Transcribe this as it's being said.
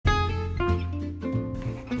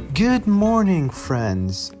Good morning,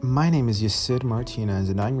 friends. My name is Yasid Martinez,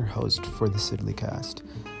 and I'm your host for the Sidleycast.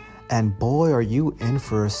 And boy, are you in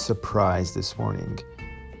for a surprise this morning.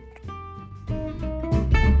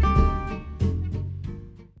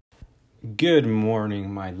 Good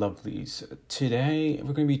morning, my lovelies. Today,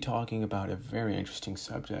 we're going to be talking about a very interesting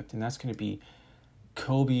subject, and that's going to be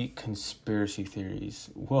Kobe conspiracy theories.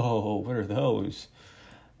 Whoa, what are those?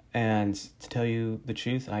 And to tell you the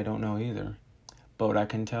truth, I don't know either. But what I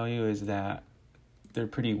can tell you is that they're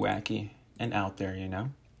pretty wacky and out there,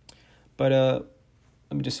 But let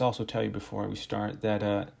me just also tell you before we start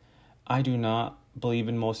that I do not believe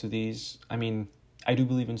in most of these. I mean, I do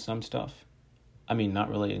believe in some stuff. I mean,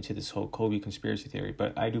 not relating to this whole Kobe conspiracy theory,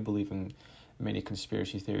 but I do believe in many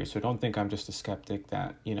conspiracy theories. So don't think I'm just a skeptic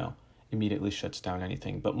that, immediately shuts down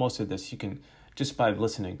anything. But most of this, you can, just by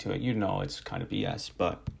listening to it, it's kind of BS.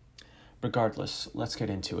 But regardless, let's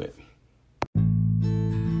get into it.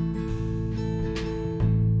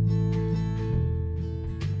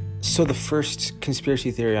 So the first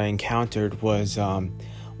conspiracy theory I encountered was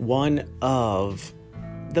one of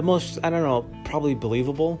the most, probably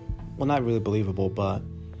believable. Well, not really believable, but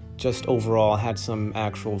just overall had some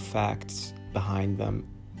actual facts behind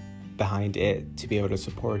it to be able to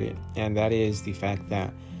support it. And that is the fact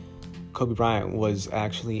that Kobe Bryant was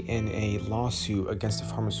actually in a lawsuit against a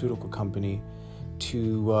pharmaceutical company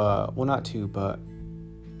but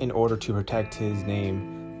in order to protect his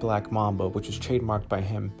name, Black Mamba, which was trademarked by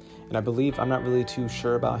him. And I believe, I'm not really too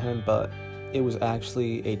sure about him, but it was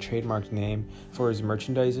actually a trademarked name for his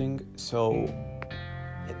merchandising. So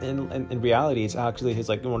in reality, it's actually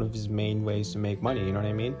one of his main ways to make money. You know what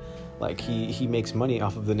I mean? Like he makes money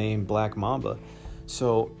off of the name Black Mamba.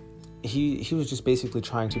 So he was just basically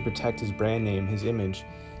trying to protect his brand name, his image.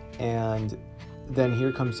 And then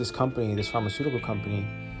here comes this pharmaceutical company,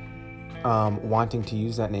 wanting to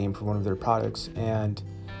use that name for one of their products. And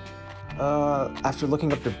after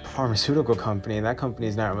looking up the pharmaceutical company, and that company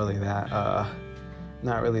is not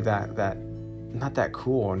that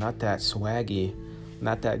cool, not that swaggy,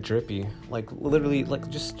 not that drippy. Literally,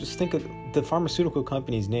 just think of the pharmaceutical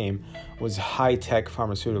company's name was High Tech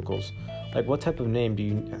Pharmaceuticals. What type of name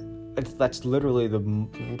that's literally the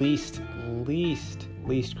least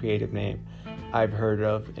creative name I've heard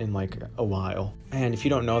of in a while. And if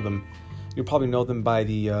you don't know them, you'll probably know them by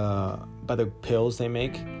the pills they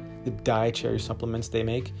make, the dietary supplements they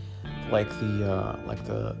make,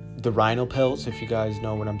 the rhino pills, if you guys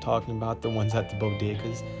know what I'm talking about, the ones at the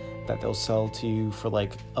bodegas that they'll sell to you for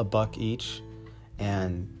 $1 each,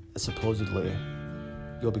 and supposedly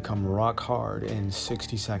you'll become rock hard in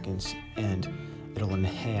 60 seconds and it'll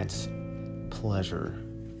enhance pleasure.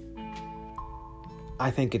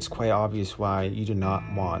 I think it's quite obvious why you do not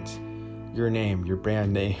want your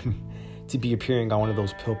brand name to be appearing on one of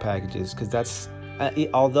those pill packages, because that's,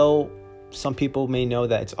 although some people may know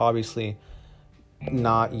that it's obviously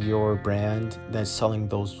not your brand that's selling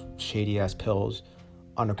those shady ass pills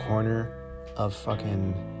on the corner of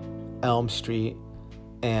fucking Elm Street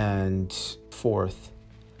and 4th.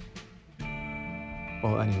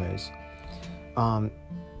 Well, anyways,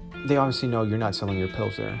 they obviously know you're not selling your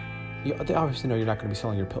pills there. They obviously know you're not going to be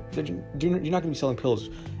selling your pills. You're not going to be selling pills,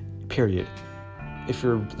 period. If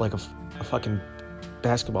you're a fucking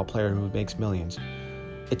basketball player who makes millions,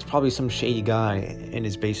 it's probably some shady guy in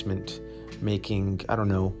his basement making,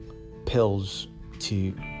 pills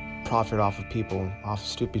to profit off of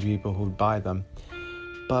stupid people who buy them.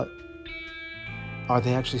 But are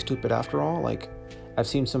they actually stupid after all? I've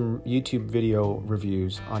seen some YouTube video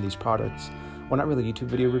reviews on these products. Well, not really YouTube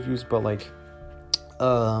video reviews, but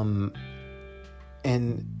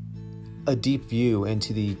and a deep view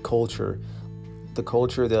into the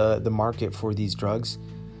market for these drugs.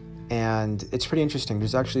 And it's pretty interesting.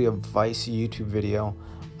 There's actually a Vice YouTube video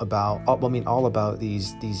all about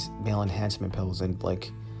these male enhancement pills and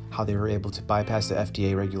how they were able to bypass the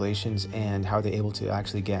FDA regulations and how they're able to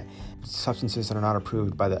actually get substances that are not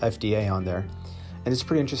approved by the FDA on there. And it's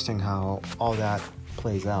pretty interesting how all that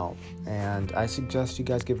plays out. And I suggest you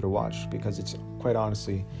guys give it a watch, because it's quite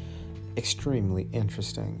honestly extremely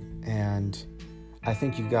interesting. And I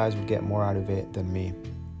think you guys would get more out of it than me.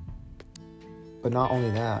 But not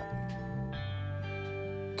only that,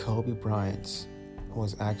 Kobe Bryant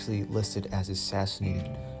was actually listed as assassinated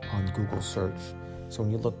on Google search. So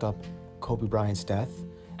when you looked up Kobe Bryant's death,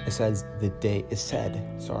 it said,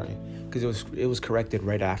 because it was corrected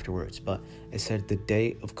right afterwards, but it said the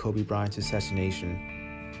date of Kobe Bryant's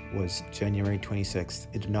assassination was January 26th.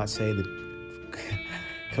 It did not say the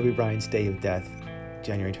Kobe Bryant's day of death,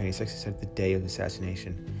 January 26th. It said the day of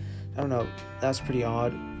assassination. I don't know, that's pretty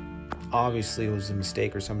odd. Obviously, it was a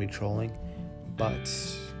mistake or somebody trolling, but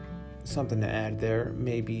something to add there.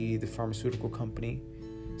 Maybe the pharmaceutical company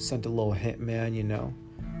sent a little hitman,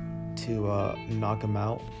 to knock him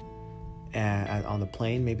out and on the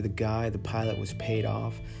plane. Maybe the pilot was paid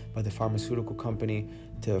off by the pharmaceutical company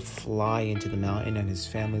to fly into the mountain, and his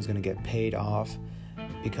family is going to get paid off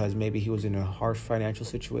because maybe he was in a harsh financial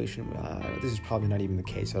situation. This is probably not even the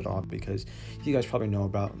case at all, because you guys probably know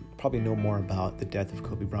more about the death of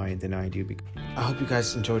Kobe Bryant than I do. I hope you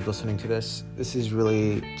guys enjoyed listening to this. This is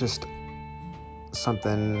really just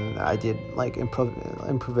something I did, like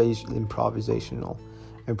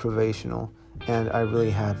improvisational, and I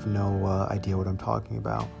really have no idea what I'm talking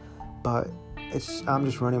about, but I'm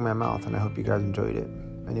just running my mouth, and I hope you guys enjoyed it.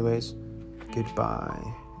 Anyways, goodbye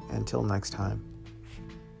until next time.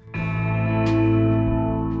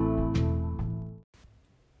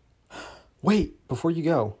 Wait, before you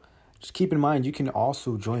go, just keep in mind you can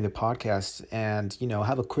also join the podcast and,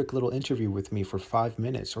 have a quick little interview with me for 5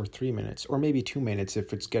 minutes or 3 minutes or maybe 2 minutes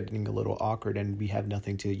if it's getting a little awkward and we have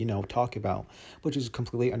nothing to, talk about, which is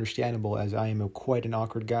completely understandable, as I am quite an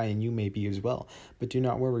awkward guy and you may be as well. But do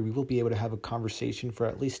not worry, we will be able to have a conversation for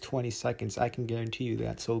at least 20 seconds. I can guarantee you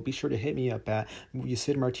that. So be sure to hit me up at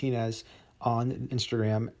Yusid Martinez on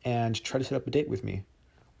Instagram and try to set up a date with me.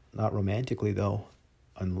 Not romantically, though,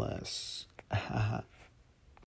 unless...